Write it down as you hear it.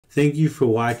Thank you for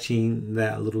watching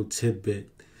that little tidbit.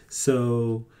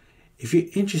 So if you're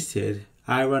interested,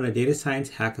 I run a data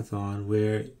science hackathon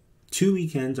where 2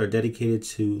 weekends are dedicated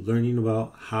to learning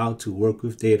about how to work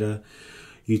with data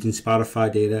using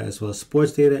Spotify data as well as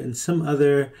sports data and some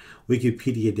other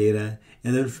Wikipedia data.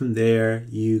 And then from there,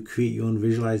 you create your own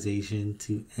visualization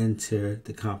to enter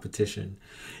the competition.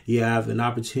 You have an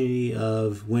opportunity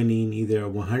of winning either a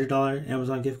 $100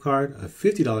 Amazon gift card, a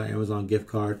 $50 Amazon gift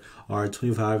card, or a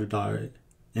 $25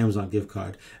 Amazon gift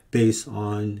card based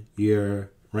on your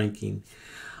ranking.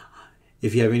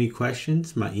 If you have any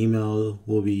questions, my email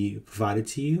will be provided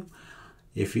to you.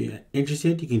 If you're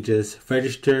interested, you can just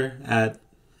register at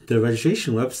the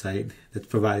registration website that's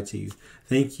provided to you.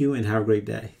 Thank you and have a great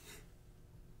day.